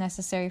thought this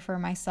necessary for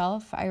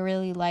myself. I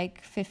really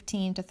like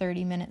 15 to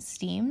 30 minute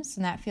steams,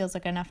 and that feels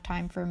like enough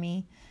time for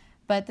me.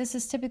 But this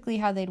is typically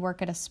how they'd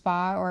work at a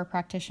spa or a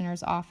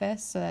practitioner's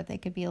office, so that they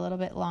could be a little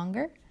bit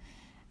longer.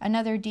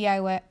 Another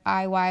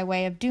DIY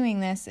way of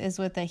doing this is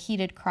with a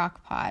heated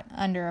crock pot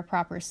under a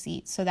proper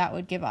seat, so that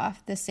would give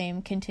off the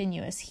same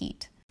continuous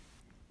heat.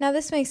 Now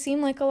this may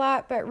seem like a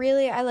lot, but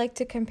really I like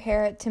to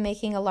compare it to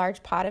making a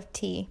large pot of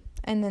tea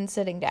and then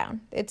sitting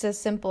down. It's as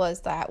simple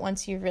as that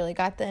once you've really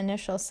got the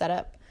initial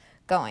setup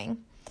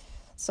going.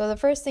 So the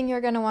first thing you're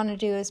going to want to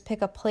do is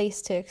pick a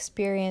place to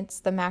experience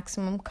the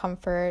maximum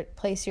comfort.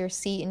 Place your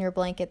seat and your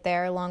blanket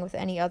there along with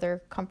any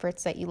other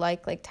comforts that you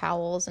like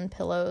towels and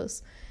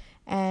pillows.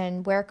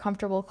 And wear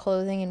comfortable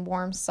clothing and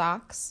warm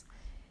socks.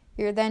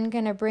 You're then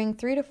going to bring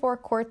 3 to 4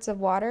 quarts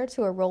of water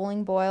to a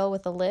rolling boil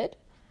with a lid.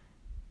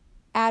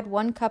 Add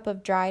 1 cup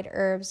of dried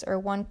herbs or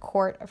 1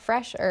 quart of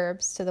fresh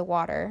herbs to the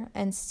water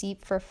and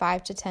steep for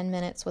 5 to 10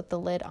 minutes with the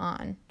lid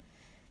on.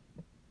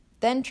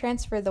 Then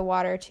transfer the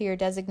water to your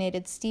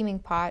designated steaming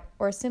pot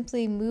or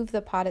simply move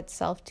the pot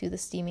itself to the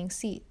steaming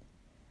seat.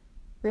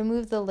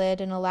 Remove the lid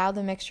and allow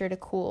the mixture to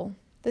cool.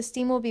 The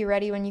steam will be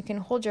ready when you can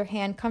hold your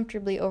hand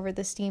comfortably over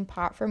the steam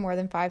pot for more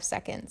than 5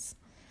 seconds.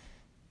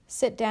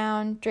 Sit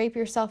down, drape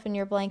yourself in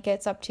your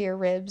blankets up to your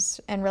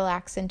ribs, and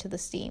relax into the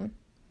steam.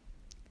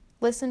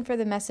 Listen for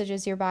the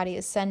messages your body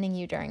is sending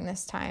you during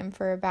this time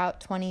for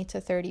about 20 to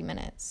 30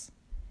 minutes.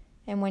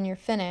 And when you're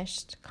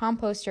finished,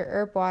 compost your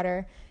herb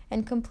water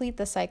and complete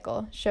the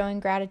cycle, showing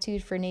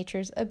gratitude for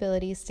nature's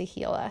abilities to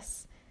heal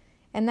us.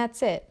 And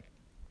that's it.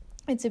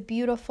 It's a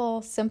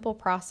beautiful, simple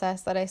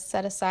process that I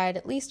set aside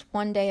at least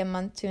one day a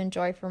month to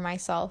enjoy for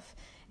myself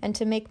and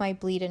to make my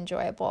bleed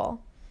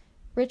enjoyable.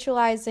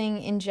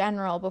 Ritualizing in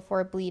general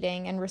before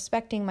bleeding and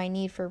respecting my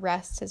need for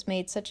rest has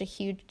made such a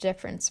huge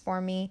difference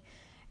for me,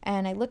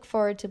 and I look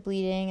forward to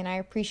bleeding and I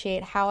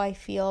appreciate how I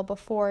feel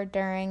before,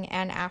 during,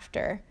 and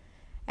after,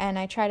 and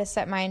I try to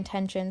set my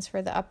intentions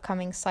for the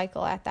upcoming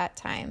cycle at that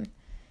time.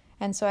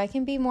 And so I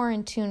can be more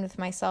in tune with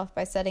myself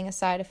by setting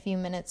aside a few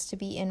minutes to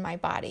be in my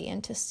body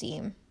and to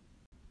steam.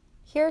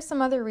 Here are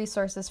some other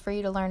resources for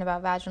you to learn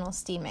about vaginal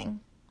steaming.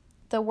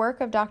 The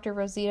work of Dr.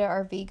 Rosita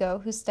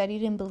Arvigo, who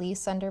studied in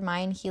Belize under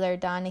Mayan healer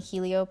Don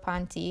Nihilio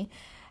Panti,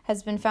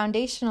 has been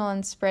foundational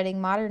in spreading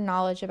modern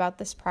knowledge about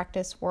this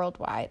practice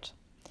worldwide.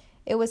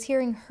 It was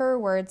hearing her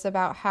words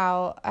about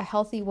how a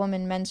healthy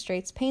woman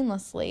menstruates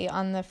painlessly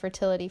on the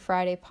Fertility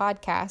Friday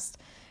podcast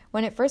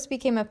when it first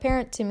became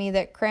apparent to me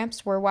that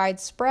cramps were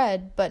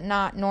widespread but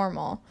not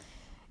normal.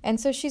 And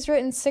so she's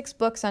written 6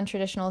 books on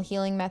traditional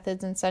healing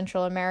methods in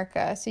Central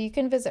America, so you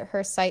can visit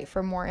her site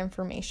for more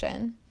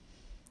information.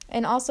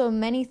 And also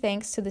many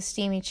thanks to the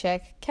steamy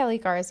chick, Kelly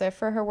Garza,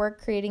 for her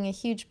work creating a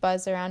huge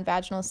buzz around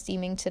vaginal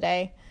steaming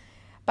today.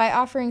 By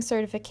offering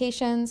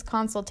certifications,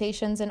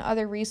 consultations, and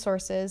other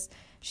resources,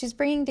 she's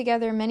bringing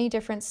together many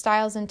different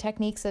styles and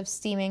techniques of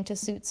steaming to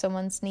suit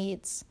someone's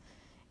needs.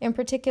 In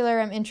particular,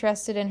 I'm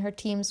interested in her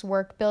team's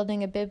work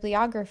building a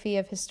bibliography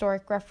of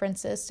historic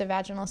references to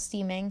vaginal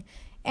steaming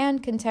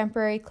and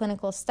contemporary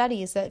clinical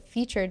studies that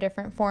feature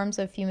different forms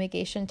of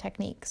fumigation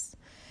techniques.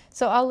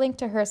 So I'll link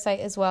to her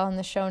site as well in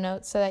the show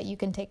notes so that you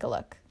can take a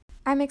look.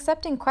 I'm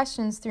accepting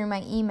questions through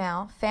my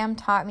email,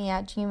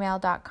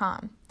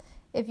 famtaughtme@gmail.com.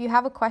 If you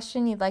have a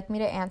question you'd like me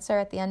to answer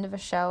at the end of a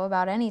show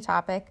about any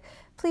topic,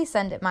 please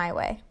send it my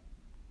way.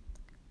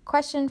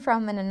 Question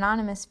from an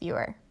anonymous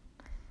viewer.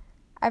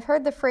 I've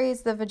heard the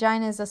phrase, the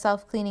vagina is a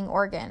self-cleaning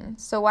organ,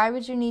 so why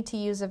would you need to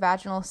use a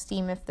vaginal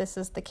steam if this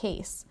is the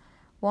case?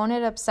 Won't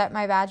it upset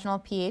my vaginal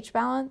pH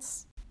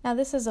balance? Now,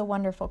 this is a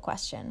wonderful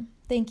question.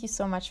 Thank you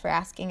so much for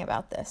asking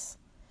about this.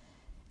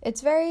 It's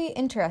very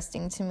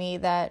interesting to me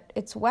that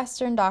it's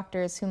Western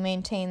doctors who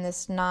maintain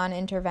this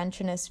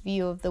non-interventionist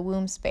view of the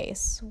womb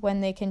space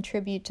when they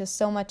contribute to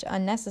so much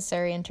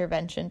unnecessary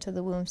intervention to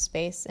the womb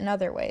space in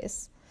other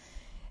ways.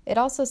 It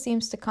also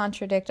seems to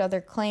contradict other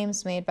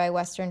claims made by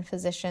Western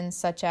physicians,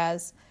 such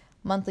as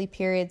monthly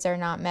periods are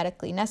not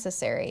medically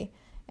necessary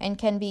and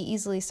can be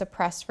easily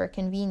suppressed for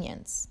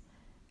convenience.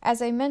 As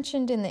I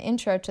mentioned in the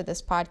intro to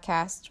this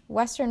podcast,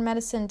 Western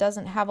medicine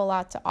doesn't have a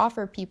lot to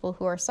offer people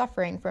who are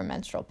suffering from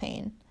menstrual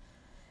pain.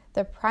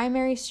 The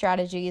primary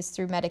strategy is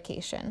through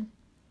medication.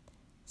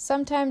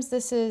 Sometimes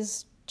this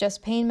is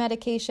just pain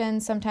medication,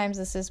 sometimes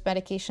this is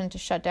medication to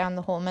shut down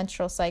the whole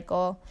menstrual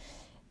cycle.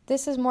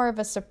 This is more of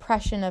a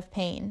suppression of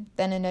pain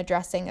than an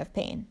addressing of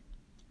pain.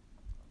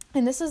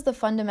 And this is the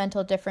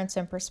fundamental difference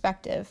in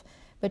perspective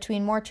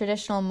between more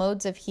traditional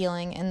modes of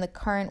healing and the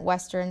current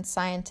Western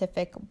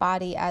scientific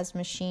body as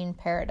machine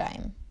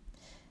paradigm.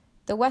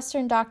 The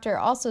Western doctor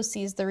also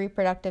sees the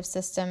reproductive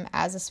system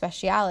as a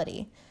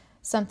speciality,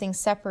 something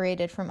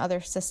separated from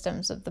other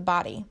systems of the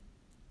body.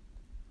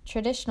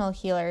 Traditional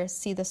healers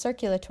see the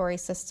circulatory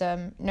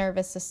system,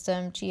 nervous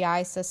system,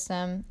 GI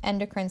system,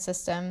 endocrine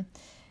system,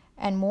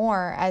 and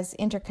more as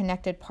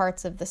interconnected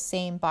parts of the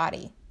same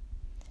body.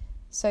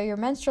 So your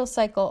menstrual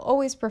cycle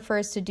always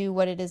prefers to do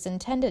what it is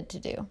intended to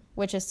do,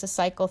 which is to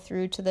cycle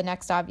through to the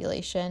next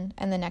ovulation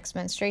and the next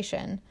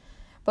menstruation.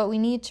 But we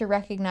need to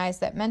recognize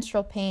that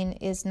menstrual pain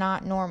is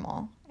not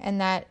normal,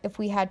 and that if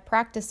we had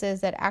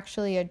practices that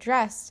actually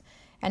addressed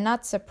and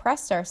not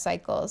suppressed our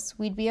cycles,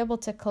 we'd be able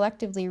to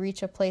collectively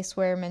reach a place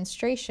where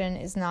menstruation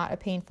is not a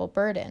painful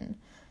burden,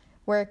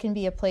 where it can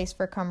be a place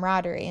for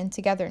camaraderie and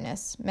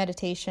togetherness,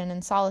 meditation,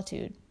 and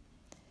solitude.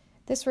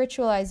 This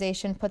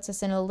ritualization puts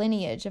us in a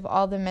lineage of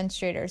all the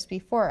menstruators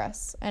before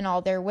us and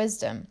all their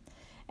wisdom,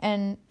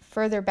 and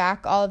further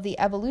back all of the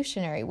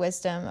evolutionary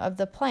wisdom of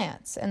the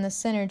plants and the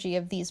synergy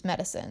of these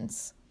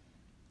medicines.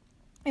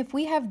 If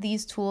we have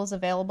these tools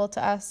available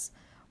to us,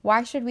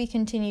 why should we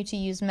continue to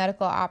use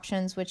medical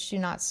options which do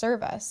not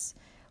serve us,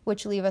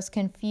 which leave us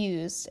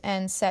confused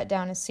and set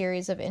down a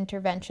series of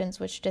interventions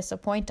which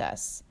disappoint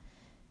us?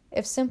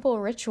 If simple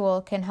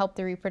ritual can help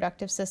the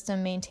reproductive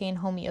system maintain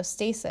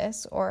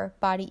homeostasis, or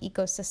body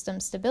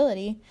ecosystem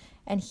stability,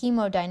 and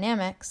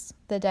hemodynamics,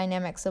 the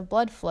dynamics of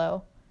blood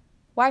flow,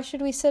 why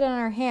should we sit on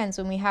our hands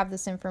when we have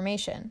this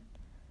information?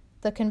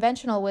 The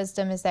conventional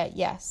wisdom is that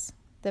yes,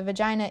 the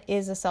vagina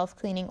is a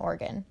self-cleaning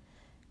organ,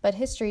 but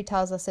history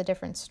tells us a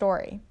different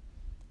story,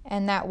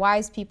 and that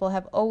wise people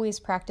have always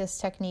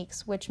practiced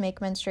techniques which make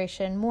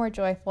menstruation more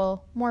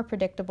joyful, more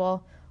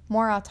predictable,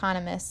 more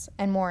autonomous,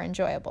 and more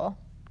enjoyable.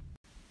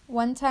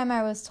 One time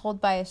I was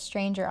told by a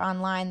stranger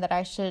online that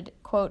I should,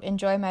 quote,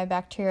 enjoy my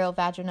bacterial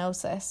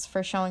vaginosis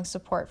for showing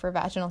support for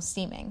vaginal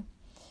steaming.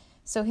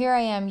 So here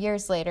I am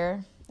years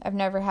later. I've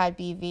never had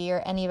BV or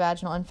any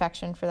vaginal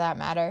infection for that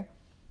matter.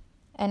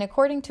 And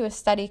according to a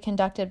study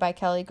conducted by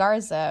Kelly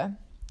Garza,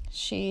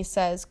 she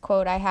says,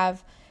 quote, I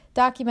have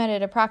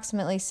documented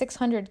approximately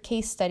 600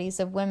 case studies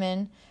of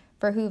women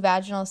for WHO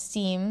Vaginal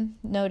Steam,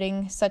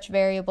 noting such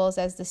variables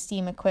as the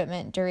steam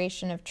equipment,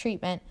 duration of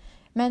treatment,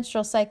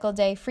 menstrual cycle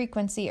day,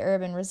 frequency,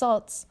 and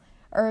results.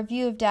 A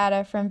review of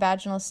data from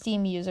vaginal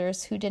steam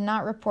users who did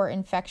not report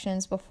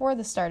infections before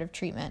the start of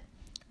treatment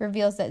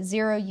reveals that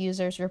 0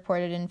 users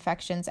reported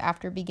infections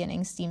after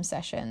beginning steam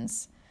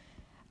sessions.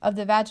 Of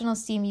the vaginal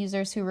steam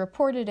users who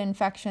reported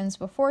infections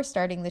before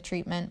starting the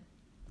treatment,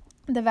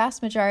 the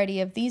vast majority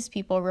of these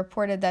people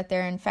reported that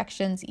their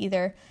infections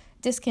either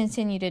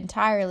discontinued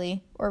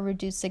entirely or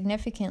reduced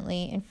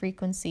significantly in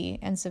frequency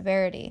and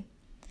severity.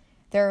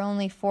 There are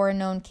only 4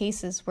 known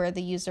cases where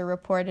the user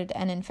reported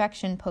an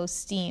infection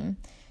post-steam.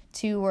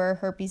 2 were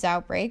herpes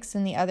outbreaks,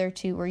 and the other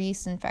 2 were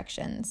yeast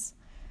infections.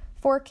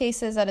 4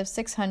 cases out of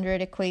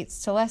 600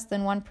 equates to less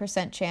than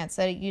 1% chance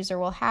that a user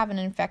will have an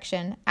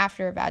infection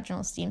after a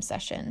vaginal steam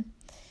session.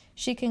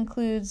 She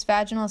concludes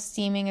vaginal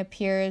steaming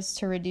appears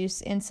to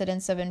reduce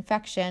incidence of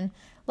infection,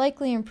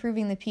 likely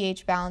improving the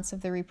pH balance of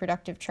the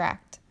reproductive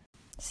tract.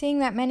 Seeing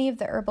that many of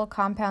the herbal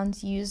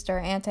compounds used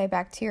are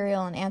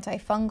antibacterial and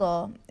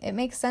antifungal, it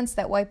makes sense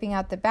that wiping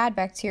out the bad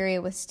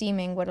bacteria with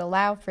steaming would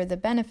allow for the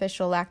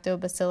beneficial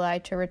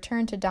lactobacilli to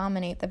return to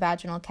dominate the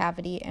vaginal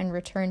cavity and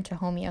return to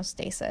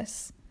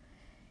homeostasis.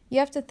 You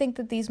have to think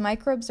that these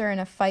microbes are in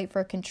a fight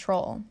for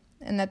control,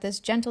 and that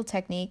this gentle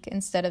technique,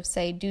 instead of,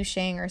 say,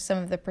 douching or some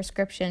of the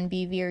prescription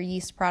BV or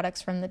yeast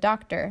products from the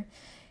doctor,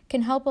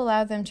 can help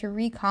allow them to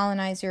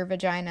recolonize your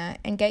vagina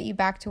and get you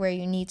back to where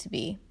you need to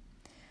be.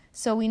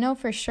 So we know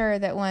for sure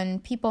that when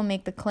people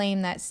make the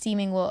claim that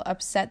steaming will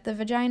upset the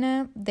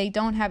vagina, they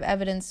don't have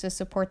evidence to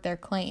support their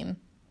claim.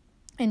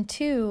 And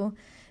 2,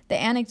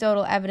 the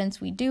anecdotal evidence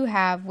we do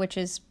have, which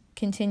is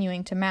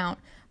continuing to mount,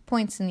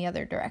 points in the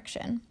other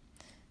direction.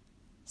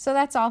 So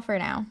that's all for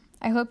now.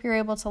 I hope you're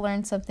able to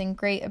learn something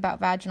great about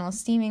vaginal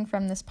steaming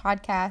from this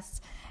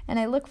podcast, and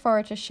I look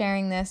forward to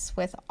sharing this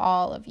with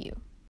all of you.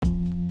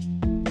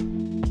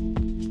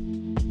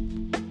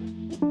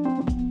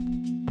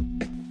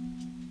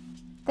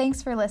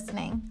 Thanks for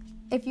listening.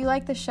 If you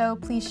like the show,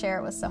 please share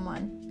it with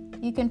someone.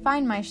 You can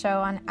find my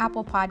show on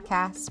Apple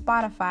Podcasts,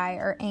 Spotify,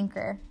 or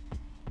Anchor.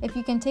 If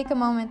you can take a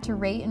moment to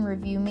rate and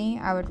review me,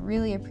 I would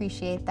really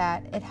appreciate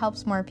that. It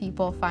helps more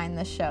people find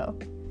the show.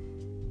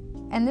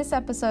 And this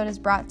episode is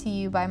brought to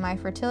you by my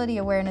Fertility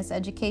Awareness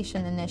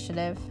Education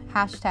Initiative,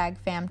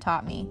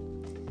 #FamTaughtMe.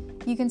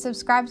 You can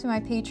subscribe to my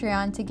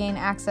Patreon to gain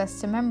access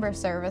to member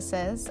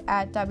services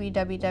at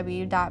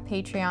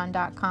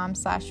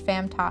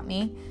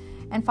www.patreon.com/FamTaughtMe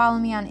and follow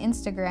me on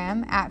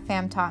Instagram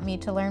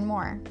 @FamTaughtMe to learn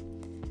more.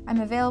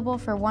 I'm available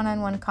for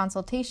one-on-one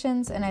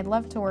consultations, and I'd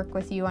love to work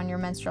with you on your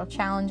menstrual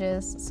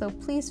challenges, so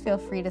please feel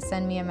free to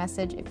send me a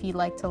message if you'd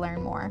like to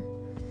learn more.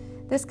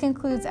 This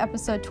concludes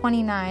episode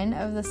 29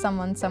 of the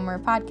Someone Somewhere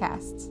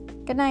podcast.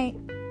 Good night.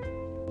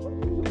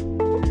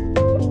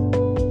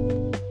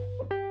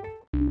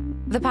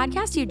 The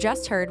podcast you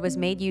just heard was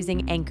made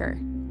using Anchor.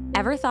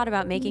 Ever thought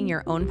about making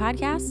your own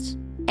podcast?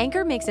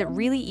 Anchor makes it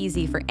really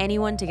easy for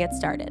anyone to get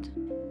started.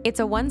 It's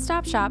a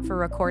one-stop shop for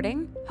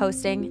recording,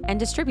 hosting, and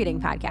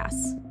distributing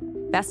podcasts.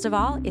 Best of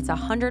all, it's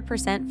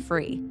 100%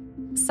 free.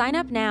 Sign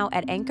up now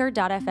at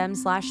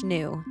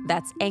anchor.fm/new.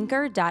 That's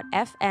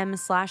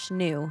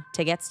anchor.fm/new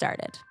to get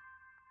started.